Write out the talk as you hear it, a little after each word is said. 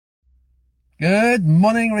Good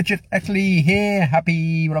morning, Richard Eckley here.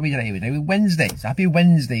 Happy, what are we today? Wednesday. So happy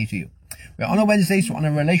Wednesday to you. We're on a Wednesday, so on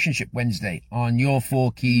a relationship Wednesday, on your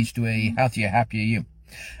 4 keys to a healthier, happier you.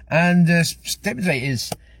 And the statement today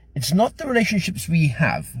is, it's not the relationships we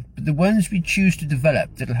have, but the ones we choose to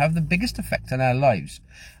develop that'll have the biggest effect on our lives.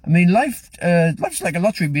 I mean, life's like a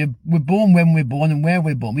lottery. We're born when we're born and where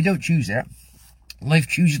we're born. We don't choose it. Life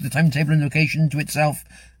chooses the timetable and location to itself,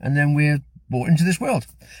 and then we're brought into this world.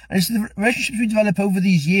 And it's the relationships we develop over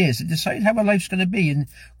these years that decide how our life's going to be. And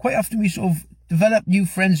quite often we sort of develop new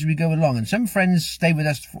friends as we go along. And some friends stay with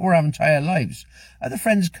us for our entire lives. Other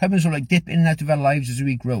friends come and sort of like dip in and out of our lives as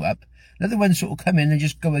we grow up. Other ones sort of come in and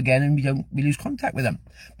just go again, and we lose contact with them.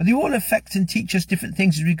 But they all affect and teach us different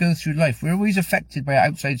things as we go through life. We're always affected by our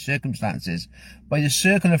outside circumstances, by the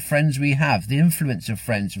circle of friends we have, the influence of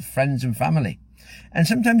friends and family. And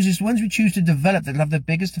sometimes it's the ones we choose to develop that have the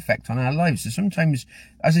biggest effect on our lives. So sometimes,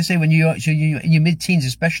 as I say, when you're in your mid-teens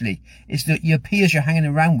especially, it's that your peers you're hanging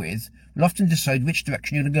around with will often decide which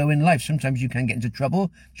direction you're going to go in life. Sometimes you can get into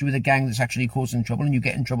trouble, you're with a gang that's actually causing trouble, and you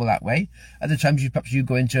get in trouble that way. Other times perhaps you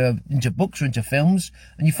go into books or into films,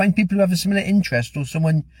 and you find people who have a similar interest, or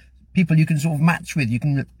people you can sort of match with, you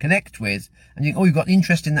can connect with, and you think, oh, you've got an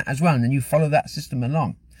interest in that as well, and then you follow that system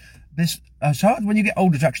along. It's hard when you get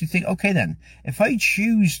older to actually think, okay then, if I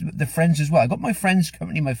choose the friends as well, I've got my friends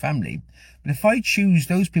currently, my family, but if I choose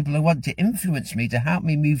those people who want to influence me, to help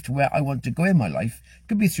me move to where I want to go in my life, it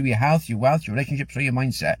could be through your health, your wealth, your relationships, or your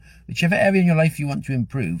mindset, whichever area in your life you want to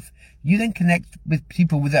improve, you then connect with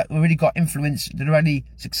people that already got influence, that are already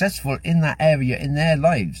successful in that area in their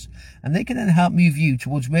lives, and they can then help move you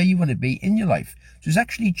towards where you want to be in your life. So it's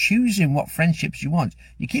actually choosing what friendships you want.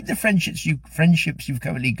 You keep the friendships you've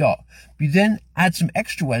currently got, but you then add some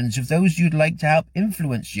extra ones of those you'd like to help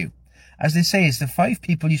influence you. As they say, it's the 5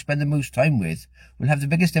 people you spend the most time with will have the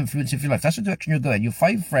biggest influence of your life. That's the direction you're going. Your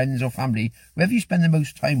 5 friends or family, whoever you spend the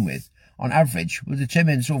most time with, on average, will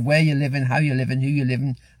determine sort of where you're living, how you're living, who you're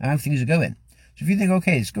living, and how things are going. So if you think,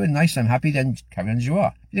 okay, it's going nice, I'm happy, then carry on as you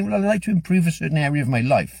are. If you think, well, I'd like to improve a certain area of my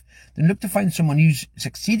life, then look to find someone who's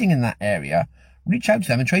succeeding in that area. Reach out to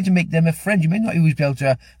them and try to make them a friend. You may not always be able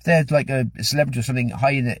to, if they're like a celebrity or something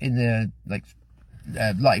high in the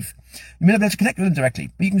life, you may not be able to connect with them directly,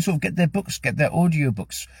 but you can sort of get their books, get their audio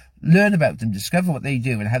books, learn about them, discover what they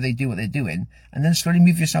do and how they do what they're doing, and then slowly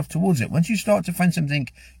move yourself towards it. Once you start to find something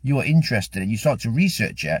you're interested in, you start to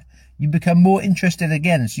research it, you become more interested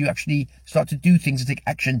again, so you actually start to do things and take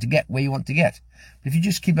action to get where you want to get. But if you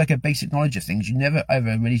just keep like a basic knowledge of things, you never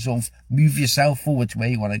ever really sort of move yourself forward to where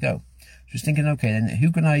you want to go. Just thinking, okay, then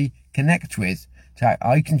who can I connect with?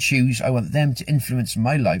 I can choose, I want them to influence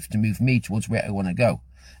my life to move me towards where I want to go,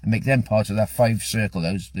 and make them part of that 5 circle,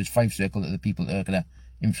 those 5 circle of the people that are going to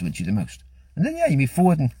influence you the most. And then, yeah, you move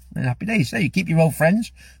forward and happy days. So you keep your old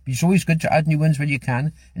friends, but it's always good to add new ones when you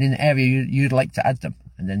can, and in an area you'd like to add them,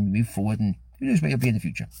 and then move forward, and who knows where you'll be in the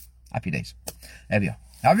future. Happy days. There we are.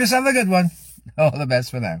 Have yourself a good one. All the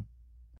best for now.